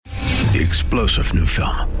The explosive new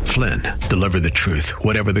film, Flynn, deliver the truth,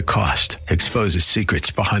 whatever the cost, exposes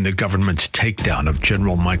secrets behind the government's takedown of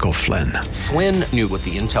General Michael Flynn. Flynn knew what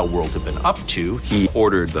the intel world had been up to. He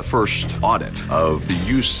ordered the first audit of the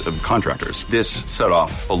use of contractors. This set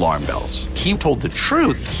off alarm bells. He told the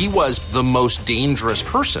truth. He was the most dangerous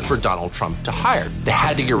person for Donald Trump to hire. They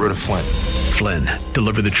had to get rid of Flynn. Flynn,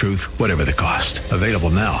 deliver the truth, whatever the cost. Available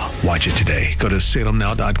now. Watch it today. Go to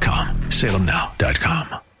salemnow.com.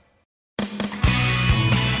 salemnow.com.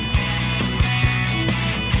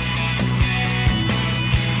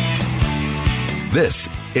 This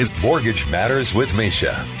is Mortgage Matters with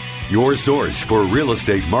Mesha, your source for real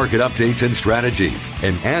estate market updates and strategies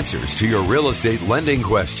and answers to your real estate lending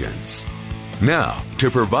questions. Now,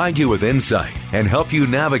 to provide you with insight and help you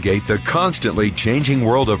navigate the constantly changing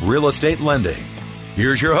world of real estate lending,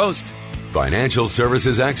 here's your host, financial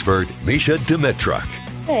services expert, Mesha Dimitruk.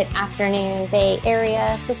 Good afternoon, Bay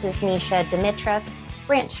Area. This is Mesha Dimitruk,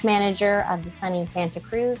 branch manager of the sunny Santa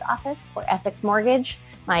Cruz office for Essex Mortgage.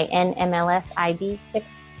 My NMLS ID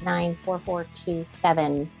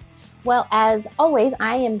 694427. Well, as always,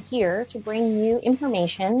 I am here to bring you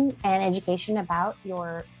information and education about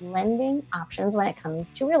your lending options when it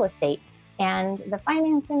comes to real estate. And the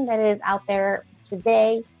financing that is out there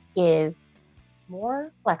today is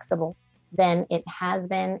more flexible than it has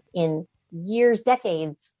been in years,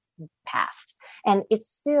 decades past. And it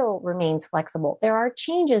still remains flexible. There are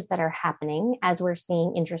changes that are happening as we're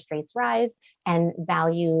seeing interest rates rise and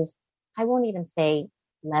values, I won't even say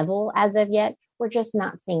level as of yet. We're just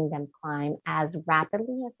not seeing them climb as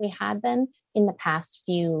rapidly as we had been in the past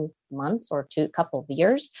few months or couple of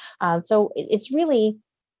years. So it's really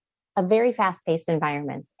a very fast-paced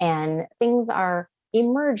environment, and things are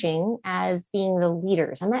emerging as being the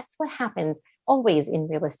leaders. And that's what happens always in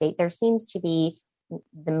real estate. There seems to be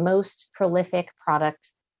the most prolific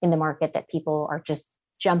product in the market that people are just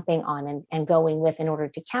jumping on and going with in order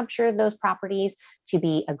to capture those properties, to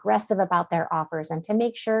be aggressive about their offers, and to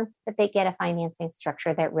make sure that they get a financing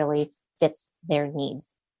structure that really fits their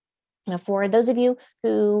needs. Now, for those of you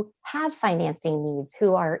who have financing needs,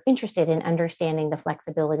 who are interested in understanding the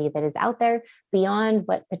flexibility that is out there beyond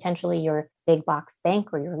what potentially your big box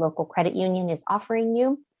bank or your local credit union is offering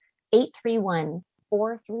you,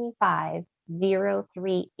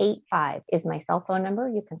 831-435-0385 is my cell phone number.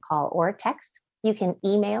 You can call or text. You can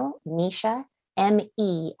email Mesha,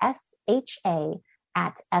 MESHA,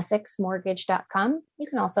 at EssexMortgage.com. You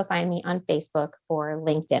can also find me on Facebook or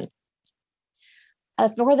LinkedIn.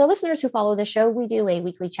 For the listeners who follow the show, we do a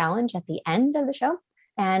weekly challenge at the end of the show,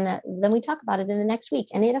 and then we talk about it in the next week.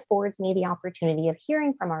 And it affords me the opportunity of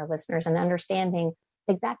hearing from our listeners and understanding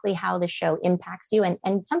exactly how the show impacts you and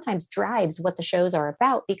sometimes drives what the shows are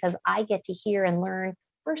about, because I get to hear and learn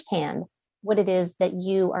firsthand what it is that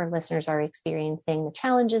you, our listeners, are experiencing, the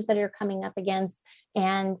challenges that are coming up against.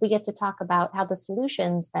 And we get to talk about how the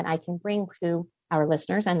solutions that I can bring to our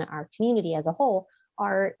listeners and our community as a whole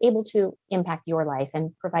are able to impact your life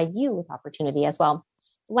and provide you with opportunity as well.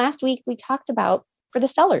 Last week, we talked about for the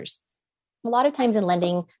sellers. A lot of times in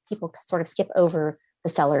lending, people sort of skip over the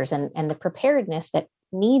sellers and the preparedness that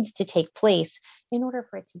needs to take place in order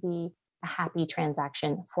for it to be a happy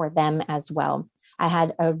transaction for them as well. I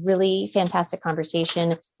had a really fantastic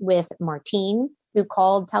conversation with Martine, who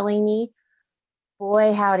called telling me,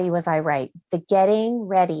 boy, howdy, was I right. The getting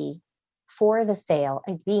ready for the sale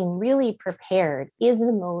and being really prepared is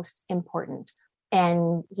the most important.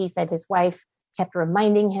 And he said his wife kept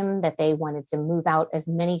reminding him that they wanted to move out as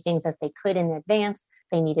many things as they could in advance.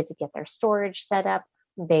 They needed to get their storage set up.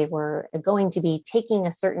 They were going to be taking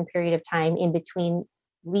a certain period of time in between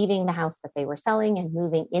leaving the house that they were selling and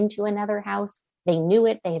moving into another house. They knew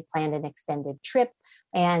it. They had planned an extended trip.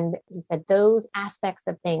 And he said those aspects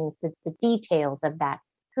of things, the details of that,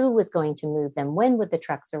 who was going to move them, when would the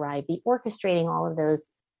trucks arrive, the orchestrating all of those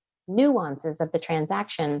nuances of the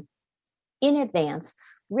transaction in advance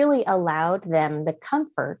really allowed them the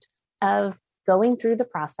comfort of going through the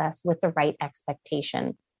process with the right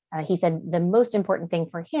expectation. He said the most important thing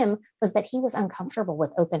for him was that he was uncomfortable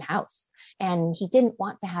with open house, and he didn't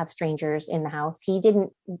want to have strangers in the house. He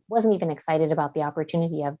wasn't even excited about the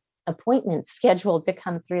opportunity of appointments scheduled to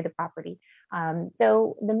come through the property.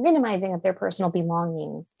 So the minimizing of their personal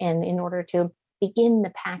belongings and in order to begin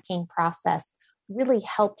the packing process really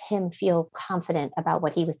helped him feel confident about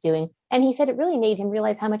what he was doing. And he said it really made him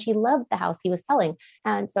realize how much he loved the house he was selling.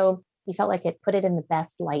 And so he felt like it put it in the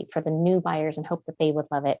best light for the new buyers and hoped that they would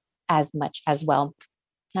love it as much as well.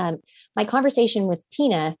 My conversation with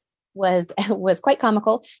Tina was quite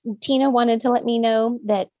comical. Tina wanted to let me know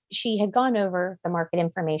that she had gone over the market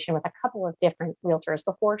information with a couple of different realtors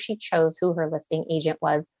before she chose who her listing agent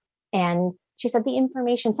was. And she said the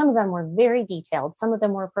information, some of them were very detailed, some of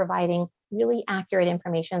them were providing really accurate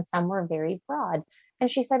information, some were very broad.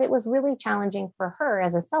 And she said it was really challenging for her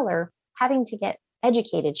as a seller having to get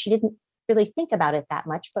educated. She didn't really think about it that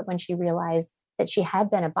much, but when she realized that she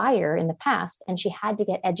had been a buyer in the past and she had to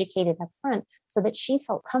get educated up front so that she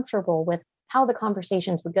felt comfortable with how the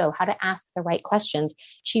conversations would go, how to ask the right questions,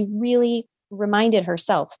 she really reminded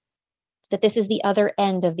herself that this is the other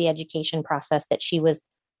end of the education process that she was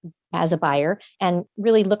as a buyer, and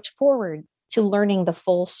really looked forward to learning the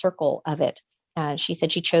full circle of it. She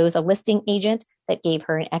said she chose a listing agent that gave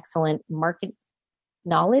her an excellent market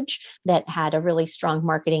knowledge, that had a really strong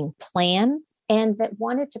marketing plan, and that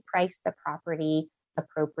wanted to price the property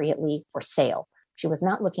appropriately for sale. She was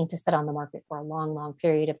not looking to sit on the market for a long, long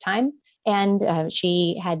period of time. And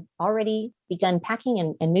she had already begun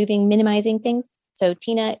packing and moving, minimizing things. So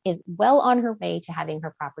Tina is well on her way to having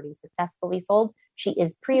her property successfully sold. She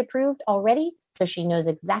is pre-approved already, so she knows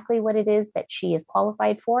exactly what it is that she is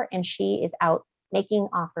qualified for, and she is out making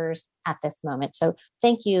offers at this moment. So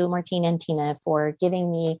thank you, Martina and Tina, for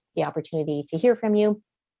giving me the opportunity to hear from you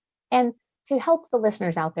and to help the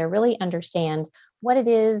listeners out there really understand what it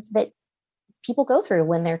is that people go through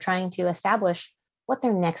when they're trying to establish what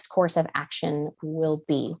their next course of action will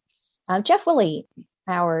be. Jeff Willey,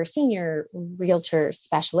 our senior realtor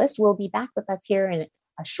specialist, will be back with us here in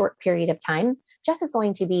a short period of time. Jeff is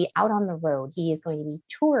going to be out on the road. He is going to be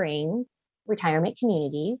touring retirement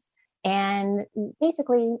communities and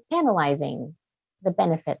basically analyzing the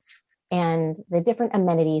benefits and the different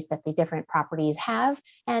amenities that the different properties have.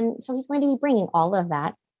 And so he's going to be bringing all of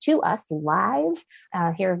that to us live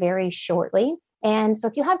here very shortly. And so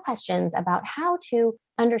if you have questions about how to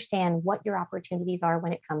understand what your opportunities are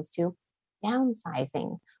when it comes to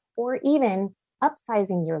downsizing or even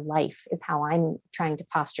upsizing your life, is how I'm trying to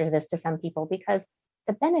posture this to some people, because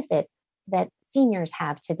the benefit that seniors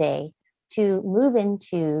have today to move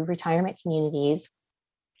into retirement communities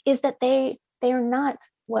is that they are not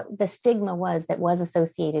what the stigma was that was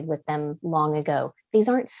associated with them long ago. These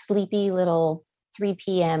aren't sleepy little 3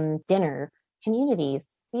 p.m. dinner communities.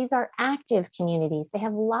 These are active communities. They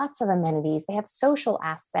have lots of amenities. They have social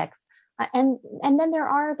aspects. And then there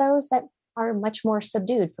are those that are much more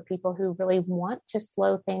subdued for people who really want to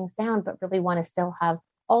slow things down, but really want to still have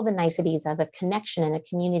all the niceties of a connection and a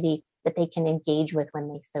community that they can engage with when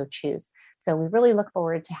they so choose. So we really look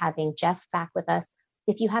forward to having Jeff back with us.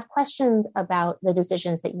 If you have questions about the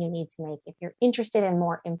decisions that you need to make, if you're interested in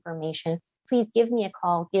more information, please give me a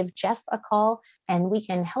call, give Jeff a call, and we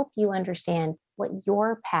can help you understand what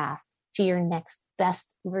your path to your next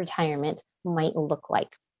best retirement might look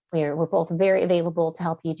like. We're both very available to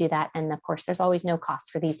help you do that. And of course, there's always no cost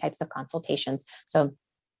for these types of consultations. So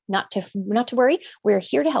not to worry, we're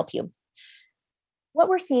here to help you. What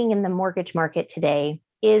we're seeing in the mortgage market today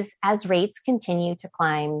is, as rates continue to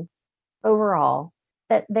climb overall,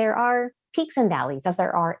 that there are peaks and valleys, as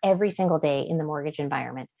there are every single day in the mortgage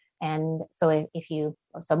environment. And so if you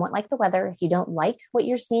somewhat like the weather, if you don't like what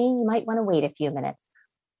you're seeing, you might want to wait a few minutes.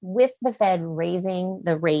 With the Fed raising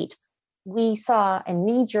the rate, we saw a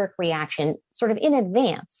knee-jerk reaction sort of in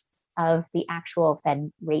advance of the actual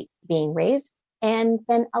Fed rate being raised, and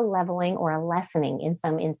then a leveling or a lessening in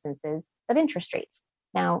some instances of interest rates.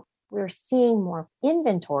 Now, we're seeing more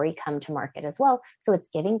inventory come to market as well, so it's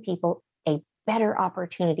giving people a better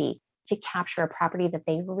opportunity to capture a property that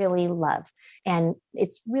they really love. And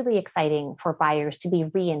it's really exciting for buyers to be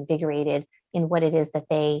reinvigorated in what it is that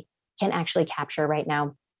they can actually capture right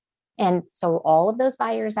now. And so all of those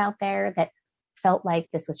buyers out there that felt like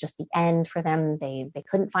this was just the end for them, they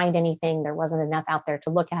couldn't find anything, there wasn't enough out there to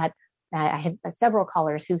look at. I had several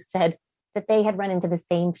callers who said that they had run into the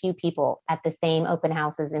same few people at the same open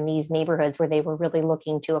houses in these neighborhoods where they were really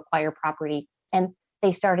looking to acquire property. And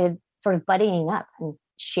they started sort of buddying up and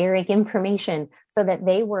sharing information so that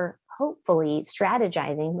they were hopefully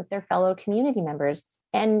strategizing with their fellow community members.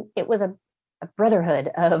 And it was a brotherhood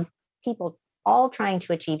of people all trying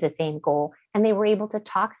to achieve the same goal. And they were able to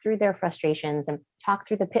talk through their frustrations and talk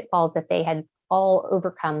through the pitfalls that they had all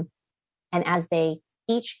overcome. And as they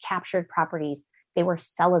each captured properties, they were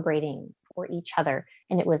celebrating for each other.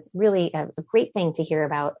 And it was really a great thing to hear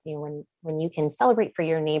about, when you can celebrate for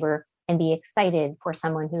your neighbor and be excited for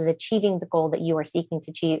someone who's achieving the goal that you are seeking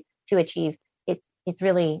to achieve. It's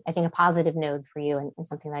really, I think, a positive node for you, and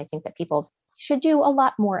something that I think that people should do a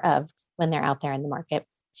lot more of when they're out there in the market.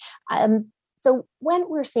 So what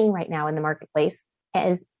we're seeing right now in the marketplace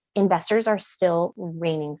is investors are still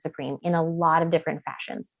reigning supreme in a lot of different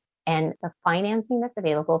fashions. And the financing that's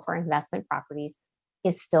available for investment properties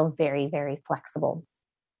is still very, very flexible.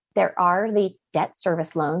 There are the debt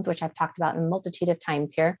service loans, which I've talked about a multitude of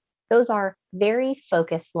times here. Those are very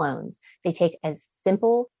focused loans. They take a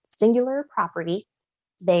simple, singular property.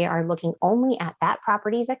 They are looking only at that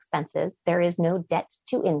property's expenses. There is no debt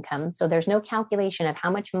to income. So there's no calculation of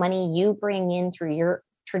how much money you bring in through your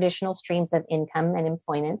traditional streams of income and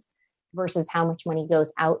employment versus how much money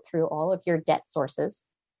goes out through all of your debt sources.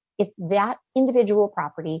 It's that individual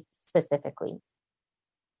property specifically.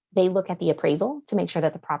 They look at the appraisal to make sure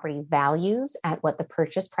that the property values at what the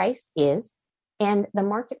purchase price is, and the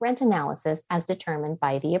market rent analysis as determined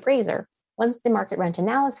by the appraiser. Once the market rent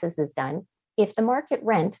analysis is done, if the market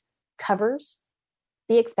rent covers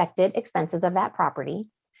the expected expenses of that property,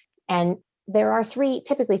 and there are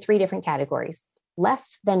typically three different categories.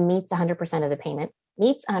 Less than meets 100% of the payment,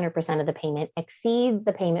 meets 100% of the payment, exceeds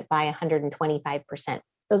the payment by 125%.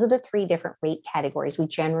 Those are the three different rate categories we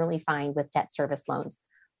generally find with debt service loans.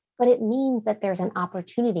 But it means that there's an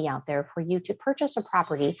opportunity out there for you to purchase a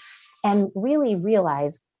property and really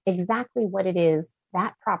realize exactly what it is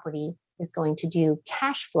that property is going to do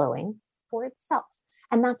cash flowing for itself.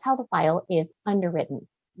 And that's how the file is underwritten,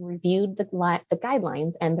 reviewed the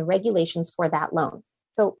guidelines and the regulations for that loan.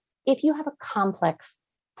 So if you have a complex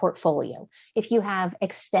portfolio, if you have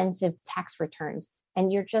extensive tax returns,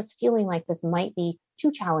 and you're just feeling like this might be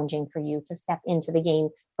too challenging for you to step into the game,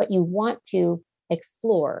 but you want to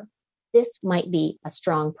explore, this might be a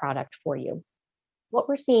strong product for you. What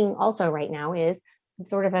we're seeing also right now is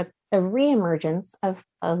sort of a reemergence of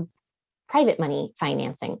private money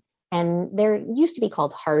financing. And there used to be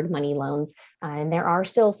called hard money loans, and there are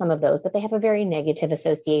still some of those, but they have a very negative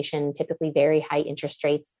association, typically very high interest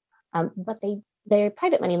rates. But their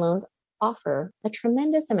private money loans offer a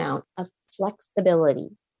tremendous amount of flexibility.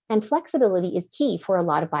 And flexibility is key for a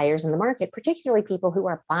lot of buyers in the market, particularly people who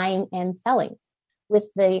are buying and selling with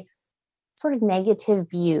the sort of negative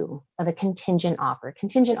view of a contingent offer.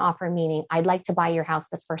 Contingent offer meaning I'd like to buy your house,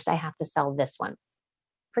 but first I have to sell this one.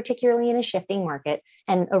 Particularly in a shifting market.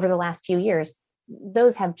 And over the last few years,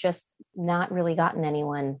 those have just not really gotten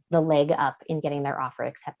anyone the leg up in getting their offer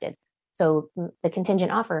accepted. So the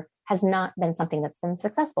contingent offer has not been something that's been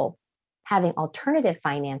successful. Having alternative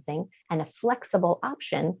financing and a flexible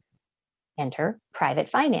option, enter private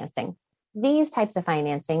financing. These types of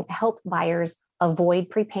financing help buyers avoid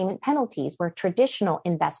prepayment penalties, where traditional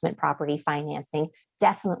investment property financing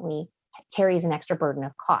definitely carries an extra burden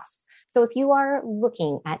of cost. So if you are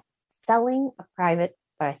looking at selling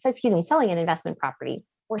selling an investment property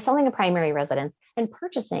or selling a primary residence and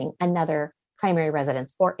purchasing another primary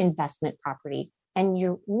residence or investment property, and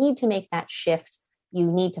you need to make that shift, you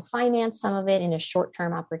need to finance some of it in a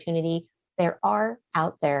short-term opportunity, there are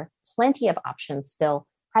out there plenty of options still.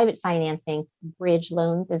 Private financing, bridge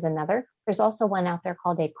loans is another. There's also one out there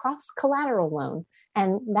called a cross-collateral loan.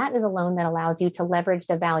 And that is a loan that allows you to leverage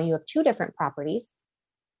the value of two different properties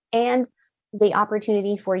and the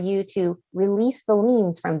opportunity for you to release the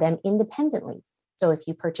liens from them independently. So if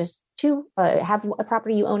you purchase have a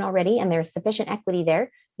property you own already and there's sufficient equity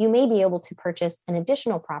there, you may be able to purchase an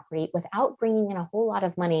additional property without bringing in a whole lot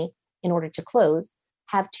of money in order to close,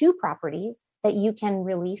 have two properties that you can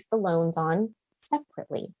release the loans on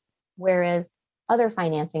separately. Whereas other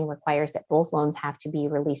financing requires that both loans have to be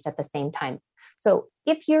released at the same time. So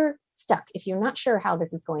if you're stuck, if you're not sure how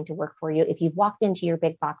this is going to work for you, if you've walked into your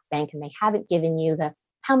big box bank and they haven't given you the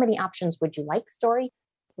how many options would you like story,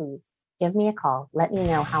 please give me a call. Let me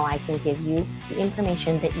know how I can give you the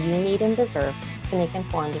information that you need and deserve to make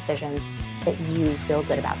informed decisions that you feel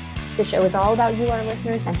good about. The show is all about you, our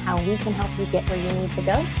listeners, and how we can help you get where you need to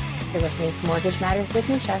go. You're listening to Mortgage Matters with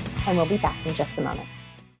Mesha, and we'll be back in just a moment.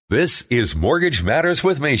 This is Mortgage Matters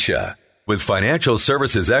with Mesha, with financial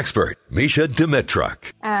services expert Mesha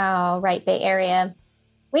Dimitruk. All right, Bay Area.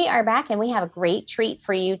 We are back, and we have a great treat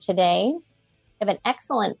for you today. We have an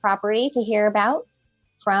excellent property to hear about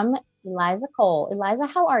from Eliza Cole. Eliza,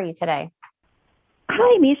 how are you today?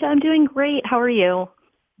 Hi, Mesha. I'm doing great. How are you?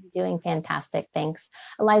 Doing fantastic. Thanks.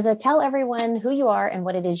 Eliza, tell everyone who you are and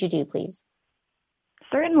what it is you do, please.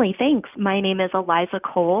 Certainly. Thanks. My name is Eliza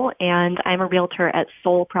Cole, and I'm a realtor at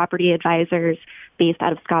Soul Property Advisors based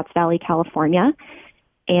out of Scotts Valley, California.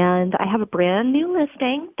 And I have a brand new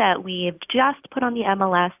listing that we've just put on the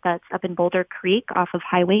MLS that's up in Boulder Creek off of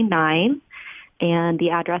Highway 9. And the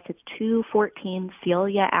address is 214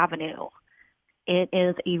 Celia Avenue. It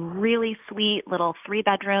is a really sweet little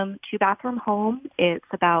 3-bedroom, 2-bathroom home. It's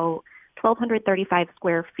about 1,235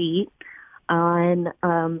 square feet. on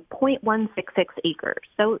 0.166 acres.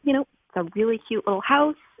 So, it's a really cute little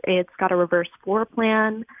house. It's got a reverse floor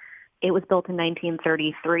plan. It was built in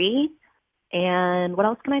 1933. And what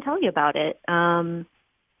else can I tell you about it?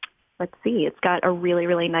 Let's see. It's got a really,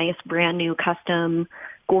 really nice brand new custom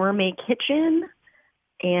gourmet kitchen.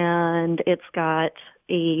 And it's got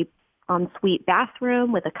a ensuite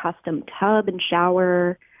bathroom with a custom tub and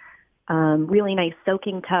shower. Really nice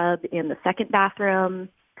soaking tub in the second bathroom.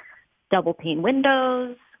 Double pane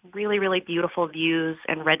windows. Really, really beautiful views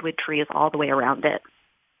and redwood trees all the way around it.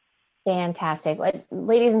 Fantastic.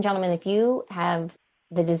 Ladies and gentlemen, if you have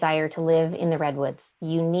the desire to live in the redwoods,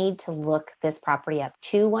 you need to look this property up.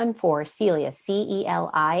 214 Celia, Celia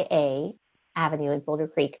Avenue in Boulder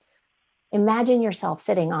Creek. Imagine yourself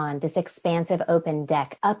sitting on this expansive open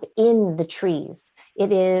deck up in the trees.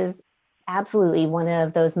 It is absolutely one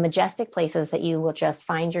of those majestic places that you will just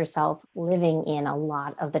find yourself living in a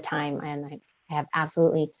lot of the time. And I have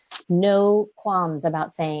absolutely no qualms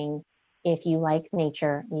about saying, if you like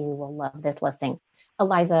nature, you will love this listing.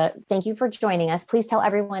 Eliza, thank you for joining us. Please tell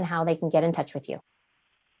everyone how they can get in touch with you.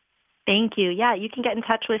 Thank you. Yeah, you can get in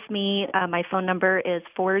touch with me. My phone number is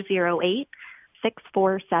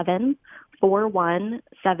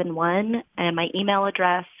 408-647-4171. And my email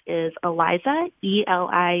address is Eliza,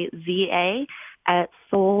 Eliza, at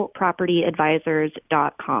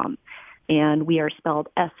solpropertyadvisors.com. And we are spelled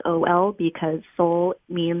SOL because sol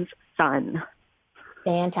means sun.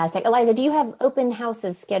 Fantastic. Eliza, do you have open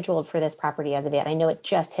houses scheduled for this property as of yet? I know it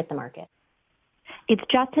just hit the market. It's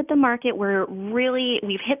just hit the market.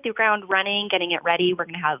 We've hit the ground running, getting it ready. We're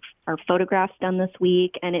going to have our photographs done this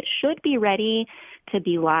week, and it should be ready to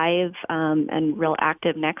be live and real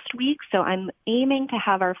active next week. So I'm aiming to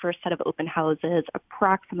have our first set of open houses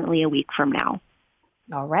approximately a week from now.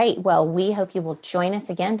 All right. Well, we hope you will join us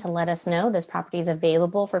again to let us know this property is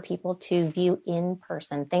available for people to view in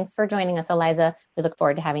person. Thanks for joining us, Eliza. We look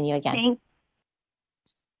forward to having you again. Thanks.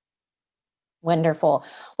 Wonderful.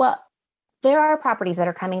 Well, there are properties that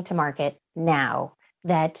are coming to market now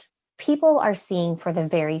that people are seeing for the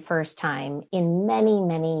very first time in many,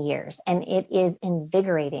 many years. And it is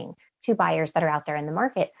invigorating to buyers that are out there in the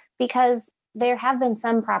market because there have been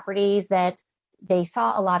some properties that they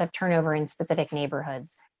saw a lot of turnover in specific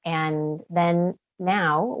neighborhoods. And then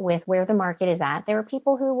now with where the market is at, there are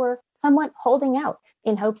people who were somewhat holding out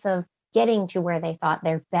in hopes of getting to where they thought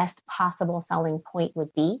their best possible selling point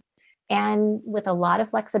would be. And with a lot of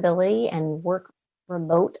flexibility and work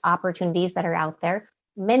remote opportunities that are out there,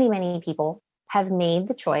 many, many people have made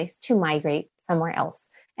the choice to migrate somewhere else.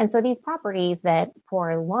 And so these properties that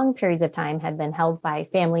for long periods of time had been held by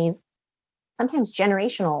families, sometimes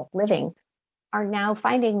generational living, are now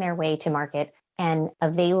finding their way to market and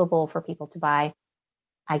available for people to buy.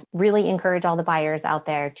 I really encourage all the buyers out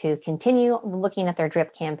there to continue looking at their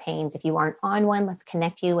drip campaigns. If you aren't on one, let's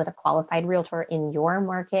connect you with a qualified realtor in your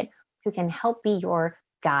market who can help be your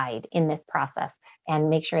guide in this process and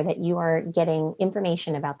make sure that you are getting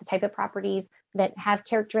information about the type of properties that have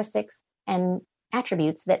characteristics and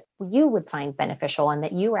attributes that you would find beneficial and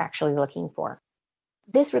that you are actually looking for.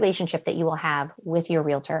 This relationship that you will have with your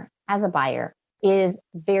realtor as a buyer is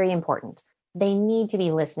very important. They need to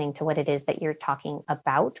be listening to what it is that you're talking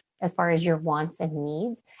about as far as your wants and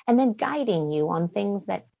needs, and then guiding you on things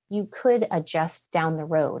that you could adjust down the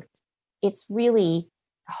road. It's really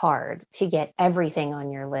hard to get everything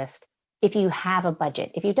on your list if you have a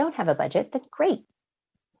budget. If you don't have a budget, then great.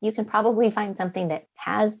 You can probably find something that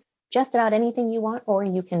has just about anything you want, or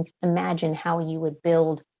you can imagine how you would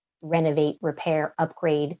build, renovate, repair,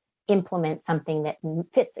 upgrade, implement something that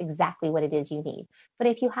fits exactly what it is you need. But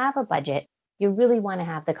if you have a budget, you really want to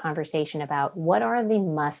have the conversation about what are the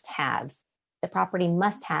must-haves. The property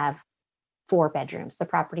must have 4 bedrooms. The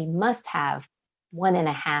property must have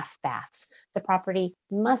 1.5 baths. The property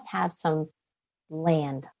must have some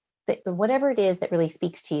land. Whatever it is that really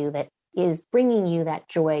speaks to you, that is bringing you that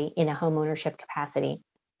joy in a homeownership capacity.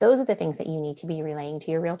 Those are the things that you need to be relaying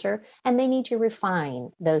to your realtor, and they need to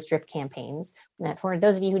refine those drip campaigns. Now, for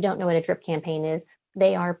those of you who don't know what a drip campaign is,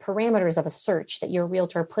 they are parameters of a search that your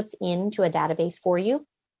realtor puts into a database for you,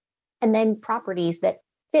 and then properties that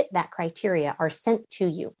fit that criteria are sent to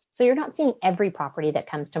you. So you're not seeing every property that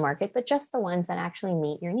comes to market, but just the ones that actually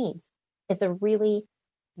meet your needs. It's a really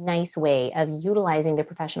nice way of utilizing the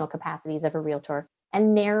professional capacities of a realtor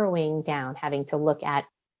and narrowing down having to look at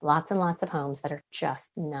lots and lots of homes that are just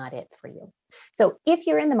not it for you. So if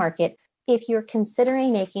you're in the market, if you're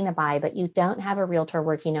considering making a buy, but you don't have a realtor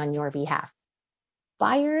working on your behalf,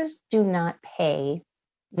 buyers do not pay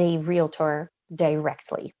the realtor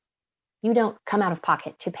directly. You don't come out of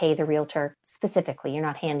pocket to pay the realtor specifically. You're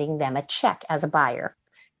not handing them a check as a buyer.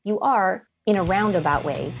 You are, in a roundabout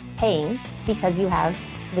way, paying because you have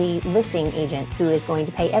the listing agent who is going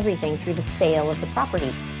to pay everything through the sale of the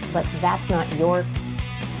property. But that's not your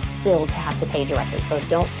bill to have to pay directly. So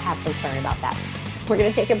don't have concern about that. We're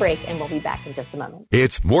going to take a break and we'll be back in just a moment.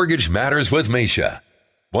 It's Mortgage Matters with Mesha.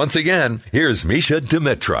 Once again, here's Mesha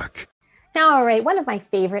Dimitruk. Now, all right, one of my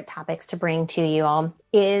favorite topics to bring to you all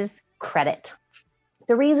is credit.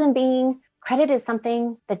 The reason being, credit is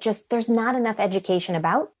something that there's not enough education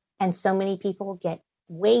about, and so many people get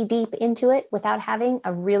way deep into it without having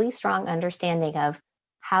a really strong understanding of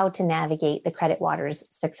how to navigate the credit waters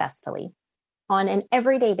successfully. On an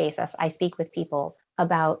everyday basis, I speak with people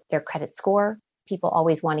about their credit score, people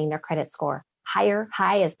always wanting their credit score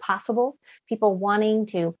high as possible, people wanting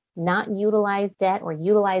to not utilize debt or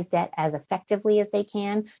utilize debt as effectively as they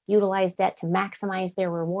can, utilize debt to maximize their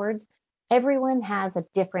rewards. Everyone has a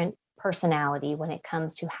different personality when it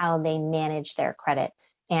comes to how they manage their credit.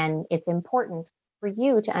 And it's important for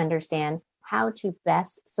you to understand how to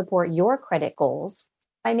best support your credit goals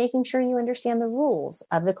by making sure you understand the rules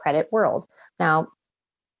of the credit world. Now,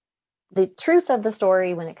 the truth of the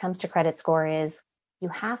story when it comes to credit score is you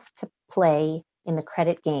have to play in the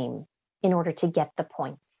credit game in order to get the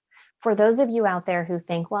points. For those of you out there who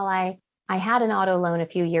think, well, I had an auto loan a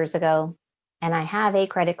few years ago and I have a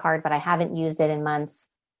credit card, but I haven't used it in months.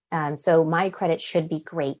 So my credit should be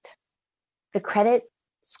great. The credit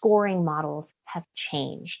scoring models have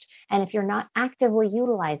changed. And if you're not actively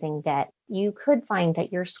utilizing debt, you could find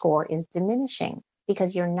that your score is diminishing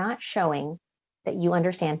because you're not showing that you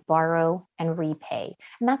understand borrow and repay.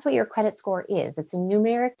 And that's what your credit score is. It's a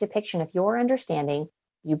numeric depiction of your understanding.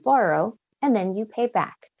 You borrow and then you pay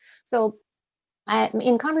back. So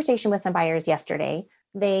in conversation with some buyers yesterday,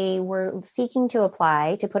 they were seeking to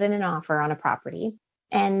apply to put in an offer on a property.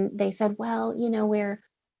 And they said, well,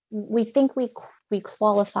 we think we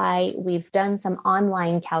qualify. We've done some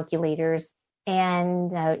online calculators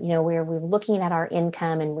and, we're looking at our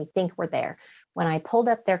income and we think we're there. When I pulled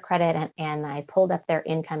up their credit and I pulled up their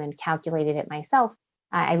income and calculated it myself,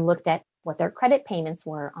 I looked at what their credit payments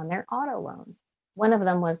were on their auto loans. One of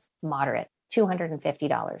them was moderate,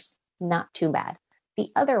 $250, not too bad.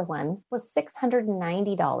 The other one was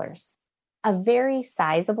 $690, a very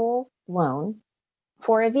sizable loan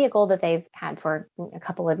for a vehicle that they've had for a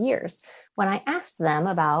couple of years. When I asked them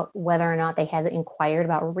about whether or not they had inquired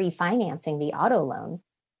about refinancing the auto loan,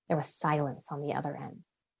 there was silence on the other end.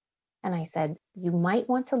 And I said, you might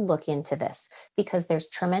want to look into this because there's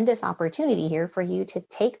tremendous opportunity here for you to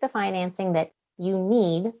take the financing that you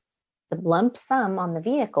need, the lump sum on the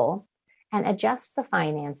vehicle, and adjust the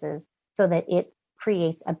finances so that it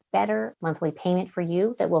creates a better monthly payment for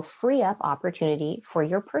you that will free up opportunity for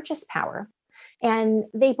your purchase power. And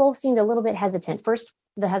they both seemed a little bit hesitant. First,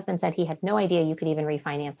 the husband said he had no idea you could even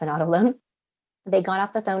refinance an auto loan. They got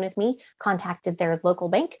off the phone with me, contacted their local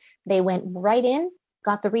bank. They went right in,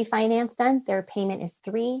 got the refinance done. Their payment is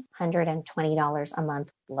 $320 a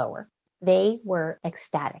month lower. They were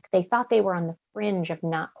ecstatic. They thought they were on the fringe of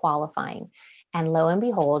not qualifying. And lo and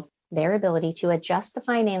behold, their ability to adjust the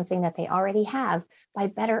financing that they already have by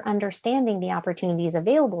better understanding the opportunities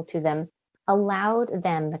available to them allowed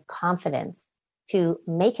them the confidence to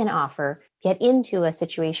make an offer, get into a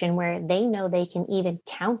situation where they know they can even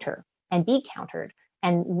counter and be countered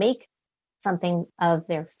and make something of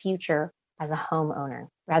their future as a homeowner,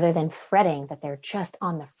 rather than fretting that they're just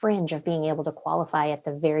on the fringe of being able to qualify at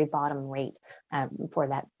the very bottom rate for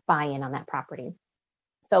that buy-in on that property.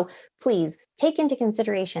 So please take into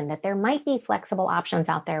consideration that there might be flexible options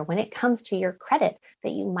out there when it comes to your credit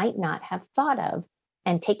that you might not have thought of,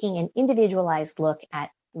 and taking an individualized look at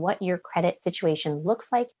what your credit situation looks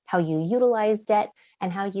like, how you utilize debt,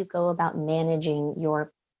 and how you go about managing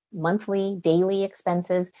your monthly, daily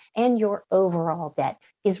expenses, and your overall debt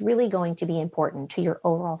is really going to be important to your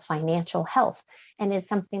overall financial health, and is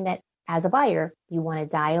something that as a buyer, you want to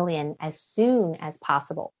dial in as soon as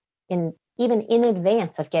possible. Even in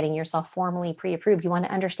advance of getting yourself formally pre-approved, you want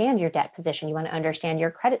to understand your debt position. You want to understand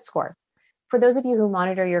your credit score. For those of you who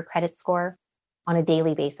monitor your credit score on a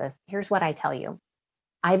daily basis, here's what I tell you.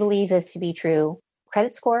 I believe this to be true.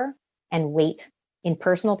 Credit score and weight in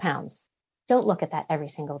personal pounds. Don't look at that every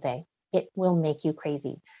single day. It will make you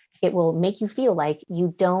crazy. It will make you feel like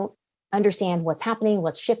you don't understand what's happening,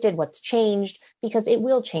 what's shifted, what's changed, because it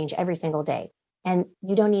will change every single day. And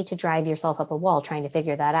you don't need to drive yourself up a wall trying to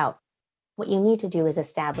figure that out. What you need to do is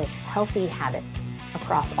establish healthy habits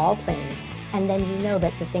across all planes, and then you know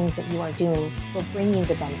that the things that you are doing will bring you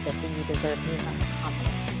the benefit that you deserve, and you have the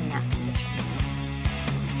confidence in that condition.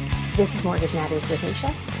 This is Mortgage Matters with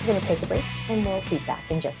Mesha. We're going to take a break and we'll be back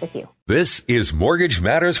in just a few. This is Mortgage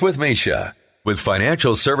Matters with Mesha, with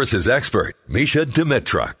financial services expert Mesha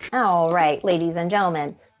Dimitruk. All right, ladies and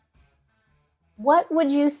gentlemen, what would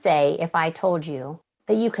you say if I told you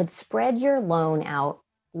that you could spread your loan out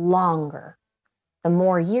longer? The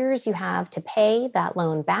more years you have to pay that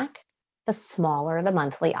loan back, the smaller the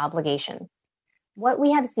monthly obligation. What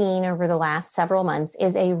we have seen over the last several months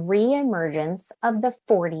is a reemergence of the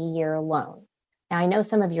 40-year loan. Now, I know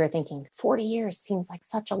some of you are thinking 40 years seems like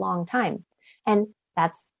such a long time, and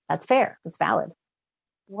that's fair. It's valid.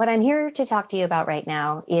 What I'm here to talk to you about right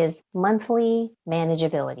now is monthly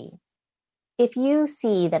manageability. If you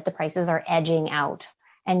see that the prices are edging out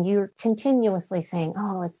and you're continuously saying,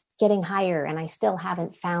 oh, it's getting higher and I still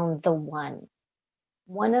haven't found the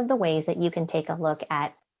one of the ways that you can take a look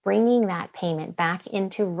at bringing that payment back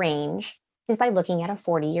into range is by looking at a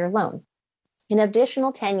 40-year loan. An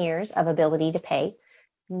additional 10 years of ability to pay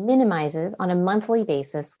minimizes on a monthly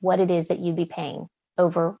basis what it is that you'd be paying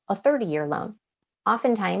over a 30-year loan.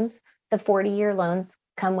 Oftentimes, the 40-year loans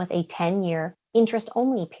come with a 10-year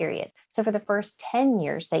interest-only period. So for the first 10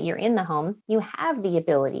 years that you're in the home, you have the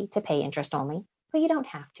ability to pay interest only, but you don't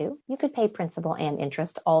have to. You could pay principal and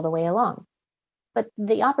interest all the way along. But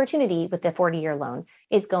the opportunity with the 40-year loan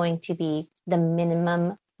is going to be the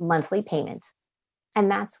minimum monthly payment.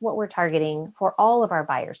 And that's what we're targeting for all of our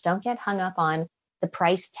buyers. Don't get hung up on the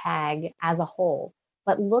price tag as a whole,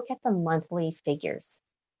 but look at the monthly figures.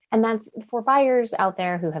 And that's for buyers out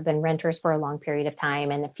there who have been renters for a long period of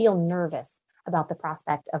time and feel nervous about the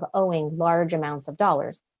prospect of owing large amounts of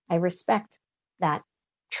dollars. I respect that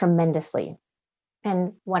tremendously.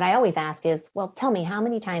 And what I always ask is, well, tell me, how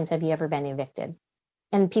many times have you ever been evicted?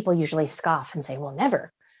 And people usually scoff and say, well,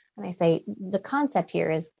 never. And I say, the concept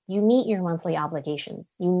here is you meet your monthly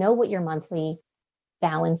obligations. You know what your monthly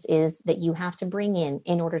balance is that you have to bring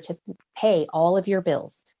in order to pay all of your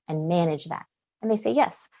bills and manage that. And they say,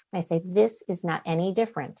 yes. And I say, this is not any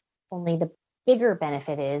different. Only the bigger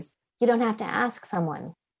benefit is you don't have to ask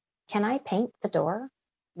someone, can I paint the door?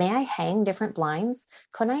 May I hang different blinds?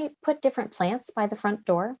 Can I put different plants by the front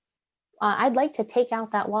door? I'd like to take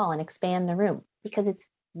out that wall and expand the room because it's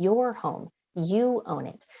your home. You own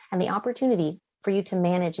it. And the opportunity for you to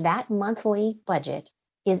manage that monthly budget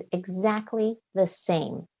is exactly the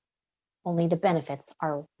same. Only the benefits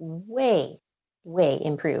are way, way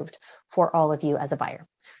improved for all of you as a buyer.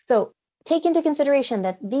 So take into consideration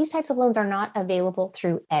that these types of loans are not available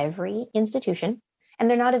through every institution, and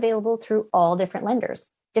they're not available through all different lenders.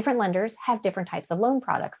 Different lenders have different types of loan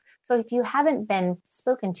products. So if you haven't been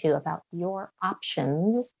spoken to about your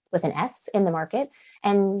options with an S in the market,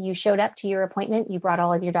 and you showed up to your appointment, you brought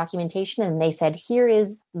all of your documentation, and they said, here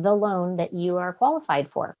is the loan that you are qualified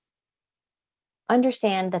for.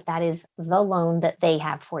 Understand that that is the loan that they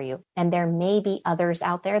have for you. And there may be others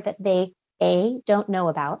out there that they, A, don't know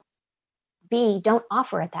about, B, don't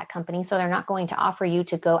offer at that company, so they're not going to offer you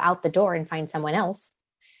to go out the door and find someone else.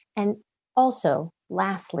 And also,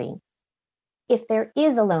 lastly, if there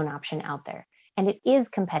is a loan option out there and it is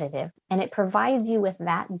competitive and it provides you with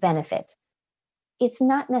that benefit, it's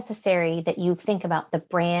not necessary that you think about the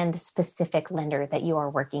brand specific lender that you are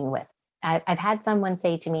working with. I've had someone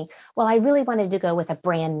say to me, well, I really wanted to go with a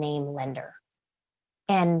brand name lender.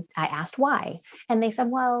 And I asked why. And they said,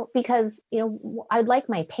 well, because, I'd like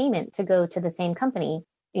my payment to go to the same company,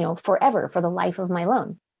 forever, for the life of my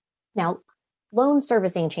loan. Now, loan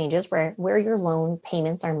servicing changes where your loan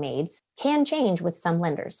payments are made can change with some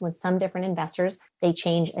lenders. With some different investors, they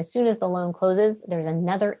change as soon as the loan closes. There's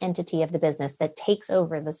another entity of the business that takes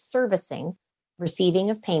over the servicing, receiving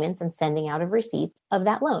of payments and sending out of receipts of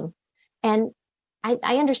that loan. And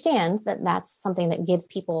I understand that that's something that gives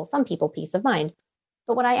some people peace of mind.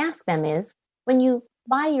 But what I ask them is, when you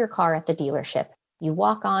buy your car at the dealership, you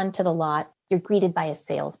walk onto the lot, you're greeted by a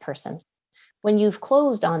salesperson. When you've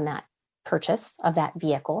closed on that purchase of that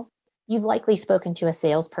vehicle, you've likely spoken to a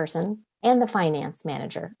salesperson and the finance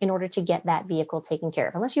manager in order to get that vehicle taken care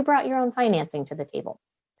of, unless you brought your own financing to the table.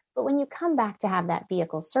 But when you come back to have that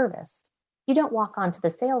vehicle serviced, you don't walk onto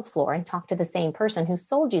the sales floor and talk to the same person who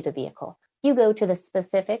sold you the vehicle. You go to the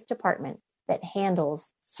specific department that handles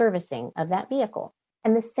servicing of that vehicle.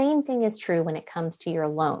 And the same thing is true when it comes to your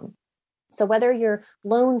loan. So whether your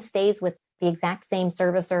loan stays with the exact same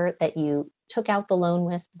servicer that you took out the loan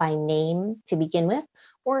with by name to begin with,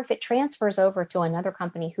 or if it transfers over to another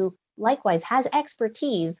company who likewise has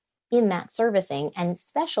expertise in that servicing and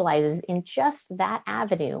specializes in just that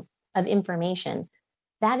avenue of information,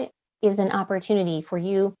 that is an opportunity for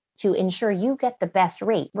you to ensure you get the best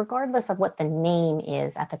rate, regardless of what the name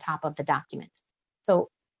is at the top of the document. So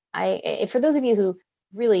For those of you who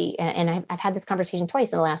really, and I've had this conversation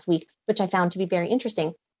twice in the last week, which I found to be very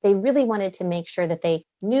interesting, they really wanted to make sure that they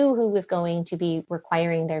knew who was going to be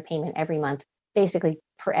requiring their payment every month, basically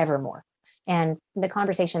forevermore. And the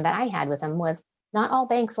conversation that I had with them was, not all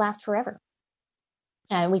banks last forever.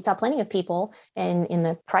 And we saw plenty of people in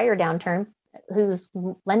the prior downturn whose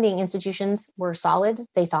lending institutions were solid,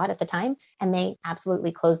 they thought at the time, and they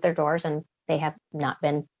absolutely closed their doors and they have not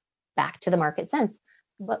been back to the market since.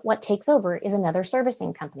 But what takes over is another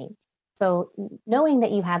servicing company. So knowing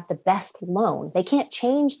that you have the best loan, they can't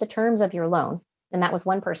change the terms of your loan. And that was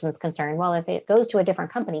one person's concern. Well, if it goes to a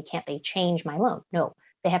different company, can't they change my loan? No,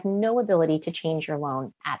 they have no ability to change your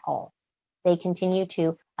loan at all. They continue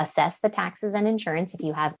to assess the taxes and insurance if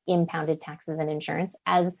you have impounded taxes and insurance,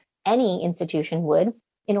 as any institution would,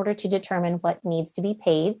 in order to determine what needs to be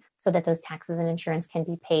paid so that those taxes and insurance can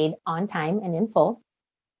be paid on time and in full.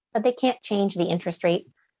 But they can't change the interest rate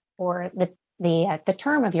or the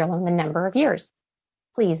term of your loan, the number of years.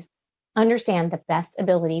 Please understand the best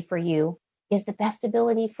ability for you is the best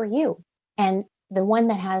ability for you. And the one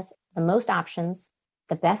that has the most options,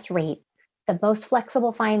 the best rate, the most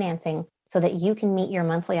flexible financing, so that you can meet your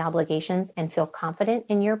monthly obligations and feel confident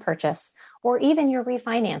in your purchase or even your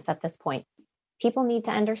refinance at this point. People need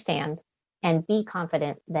to understand and be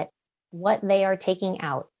confident that what they are taking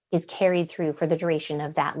out is carried through for the duration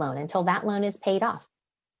of that loan until that loan is paid off.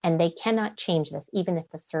 And they cannot change this, even if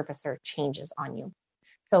the servicer changes on you.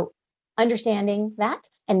 So understanding that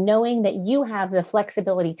and knowing that you have the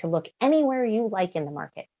flexibility to look anywhere you like in the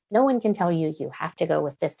market. No one can tell you have to go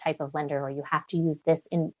with this type of lender or you have to use this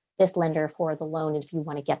lender for the loan if you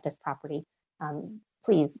want to get this property.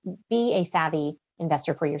 Please be a savvy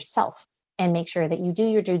investor for yourself and make sure that you do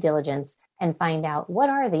your due diligence and find out what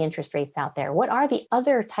are the interest rates out there? What are the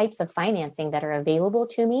other types of financing that are available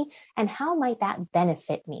to me? And how might that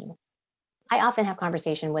benefit me? I often have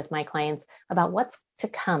conversation with my clients about what's to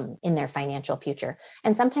come in their financial future.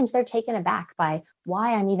 And sometimes they're taken aback by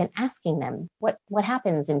why I'm even asking them what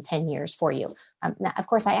happens in 10 years for you. Now, of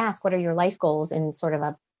course, I ask, what are your life goals in sort of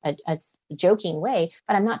a joking way,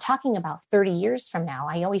 but I'm not talking about 30 years from now.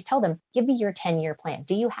 I always tell them, give me your 10-year plan.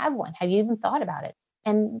 Do you have one? Have you even thought about it?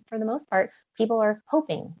 And for the most part, people are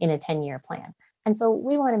hoping in a 10-year plan. And so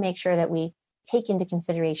we want to make sure that we take into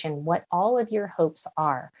consideration what all of your hopes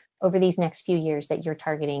are over these next few years that you're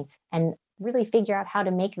targeting and really figure out how to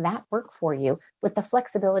make that work for you with the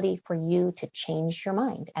flexibility for you to change your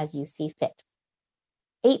mind as you see fit.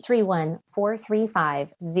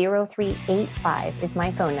 831-435-0385 is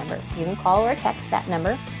my phone number. You can call or text that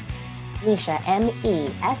number. Mesha,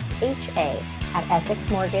 Mesha, at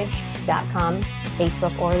EssexMortgage.com,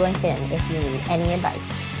 Facebook or LinkedIn if you need any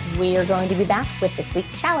advice. We are going to be back with this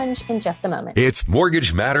week's challenge in just a moment. It's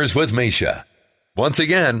Mortgage Matters with Mesha. Once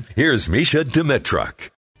again, here's Mesha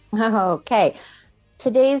Dimitruk. Okay.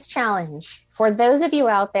 Today's challenge for those of you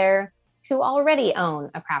out there who already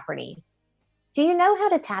own a property. Do you know how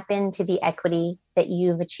to tap into the equity that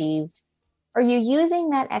you've achieved? Are you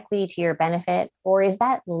using that equity to your benefit, or is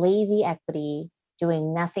that lazy equity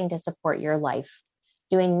doing nothing to support your life,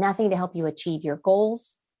 doing nothing to help you achieve your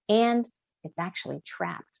goals, and it's actually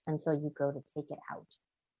trapped until you go to take it out?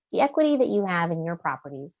 The equity that you have in your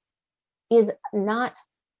properties is not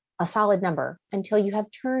a solid number until you have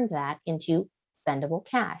turned that into spendable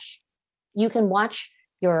cash. You can watch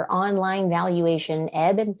your online valuation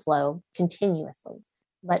ebb and flow continuously,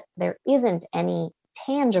 but there isn't any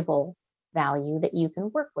tangible value that you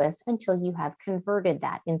can work with until you have converted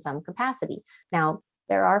that in some capacity. Now,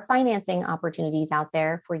 there are financing opportunities out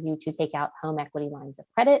there for you to take out home equity lines of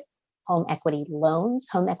credit, home equity loans.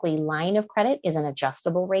 Home equity line of credit is an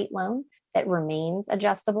adjustable rate loan that remains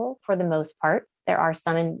adjustable for the most part. There are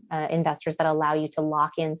some investors that allow you to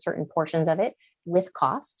lock in certain portions of it with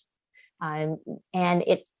cost. And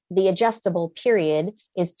the adjustable period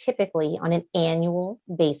is typically on an annual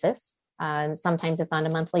basis. Sometimes it's on a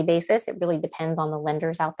monthly basis. It really depends on the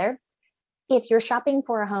lenders out there. If you're shopping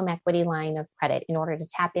for a home equity line of credit in order to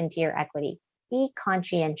tap into your equity, be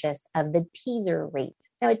conscientious of the teaser rate.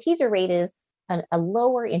 Now, a teaser rate is a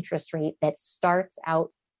lower interest rate that starts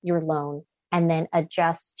out your loan and then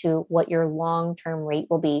adjusts to what your long-term rate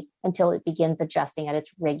will be until it begins adjusting at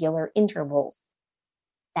its regular intervals.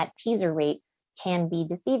 That teaser rate can be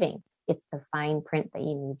deceiving. It's the fine print that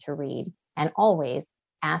you need to read. And always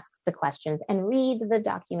ask the questions and read the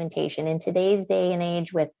documentation. In today's day and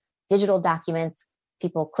age with digital documents,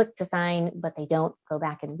 people click to sign, but they don't go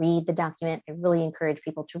back and read the document. I really encourage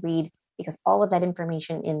people to read, because all of that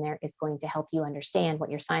information in there is going to help you understand what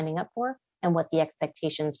you're signing up for and what the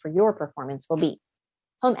expectations for your performance will be.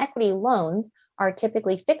 Home equity loans are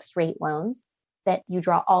typically fixed rate loans that you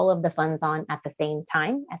draw all of the funds on at the same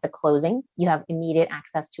time. At the closing, you have immediate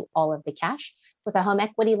access to all of the cash. With a home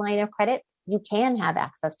equity line of credit, you can have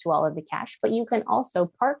access to all of the cash, but you can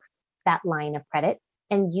also park that line of credit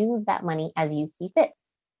and use that money as you see fit.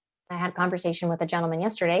 I had a conversation with a gentleman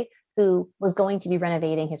yesterday who was going to be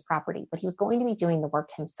renovating his property, but he was going to be doing the work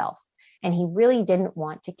himself. And he really didn't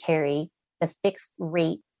want to carry the fixed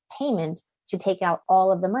rate payment to take out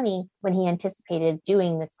all of the money when he anticipated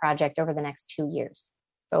doing this project over the next 2 years.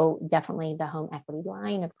 So definitely the home equity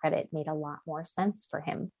line of credit made a lot more sense for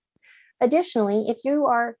him. Additionally, if you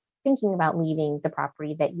are thinking about leaving the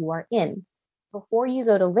property that you are in, before you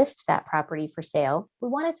go to list that property for sale, we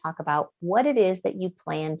want to talk about what it is that you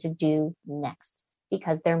plan to do next,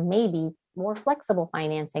 because there may be more flexible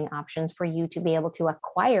financing options for you to be able to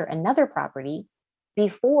acquire another property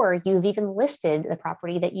before you've even listed the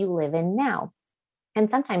property that you live in now. And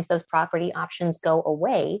sometimes those property options go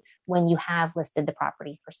away when you have listed the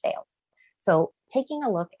property for sale. So taking a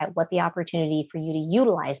look at what the opportunity for you to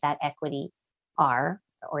utilize that equity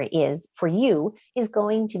is for you is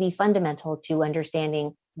going to be fundamental to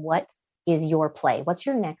understanding what is your play, what's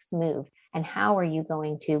your next move, and how are you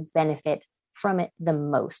going to benefit from it the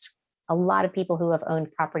most. A lot of people who have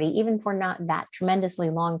owned property, even for not that tremendously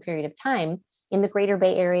long period of time, in the Greater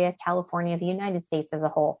Bay Area, California, the United States as a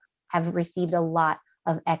whole, have received a lot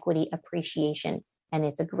of equity appreciation. And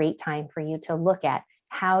it's a great time for you to look at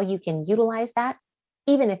how you can utilize that,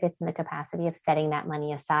 even if it's in the capacity of setting that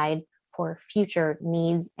money aside for future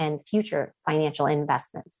needs and future financial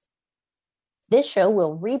investments. This show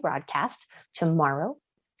will rebroadcast tomorrow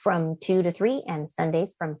from 2 to 3 and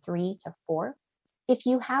Sundays from 3 to 4. If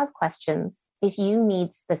you have questions, if you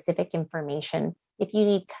need specific information, if you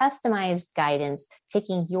need customized guidance,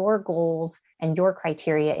 taking your goals and your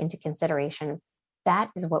criteria into consideration,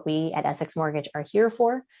 that is what we at Essex Mortgage are here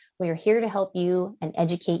for. We are here to help you and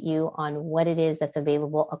educate you on what it is that's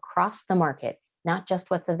available across the market, not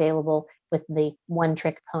just what's available with the one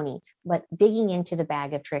trick pony, but digging into the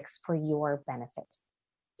bag of tricks for your benefit.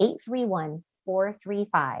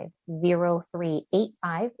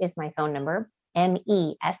 831-435-0385 is my phone number.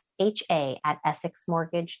 MESHA at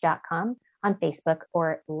EssexMortgage.com on Facebook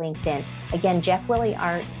or LinkedIn. Again, Jeff Willey,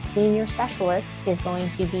 our senior specialist, is going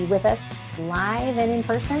to be with us live and in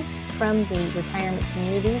person from the retirement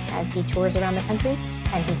communities as he tours around the country,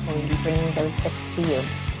 and he's going to be bringing those tips to you.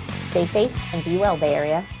 Stay safe and be well, Bay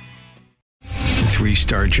Area.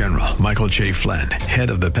 3-star General Michael J. Flynn, head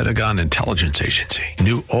of the Pentagon Intelligence Agency,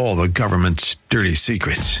 knew all the government's dirty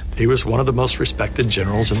secrets. He was one of the most respected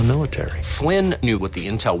generals in the military. Flynn knew what the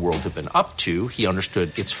intel world had been up to. He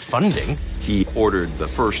understood its funding. He ordered the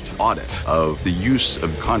first audit of the use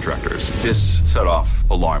of contractors. This set off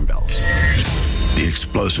alarm bells. The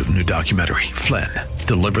explosive new documentary, Flynn,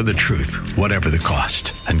 Deliver the Truth, Whatever the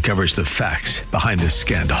Cost, uncovers the facts behind this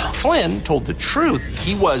scandal. Flynn told the truth.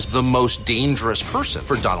 He was the most dangerous person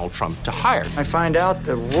for Donald Trump to hire. I find out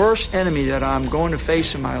the worst enemy that I'm going to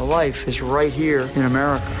face in my life is right here in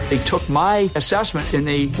America. They took my assessment and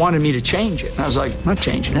they wanted me to change it. And I was like, I'm not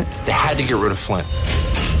changing it. They had to get rid of Flynn.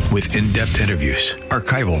 With in-depth interviews,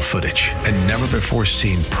 archival footage, and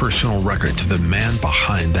never-before-seen personal records of the man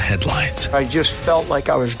behind the headlines. I just felt like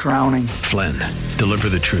I was drowning. Flynn, Deliver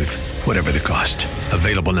the Truth, Whatever the Cost.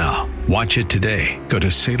 Available now. Watch it today. Go to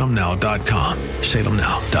salemnow.com.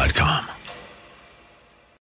 salemnow.com.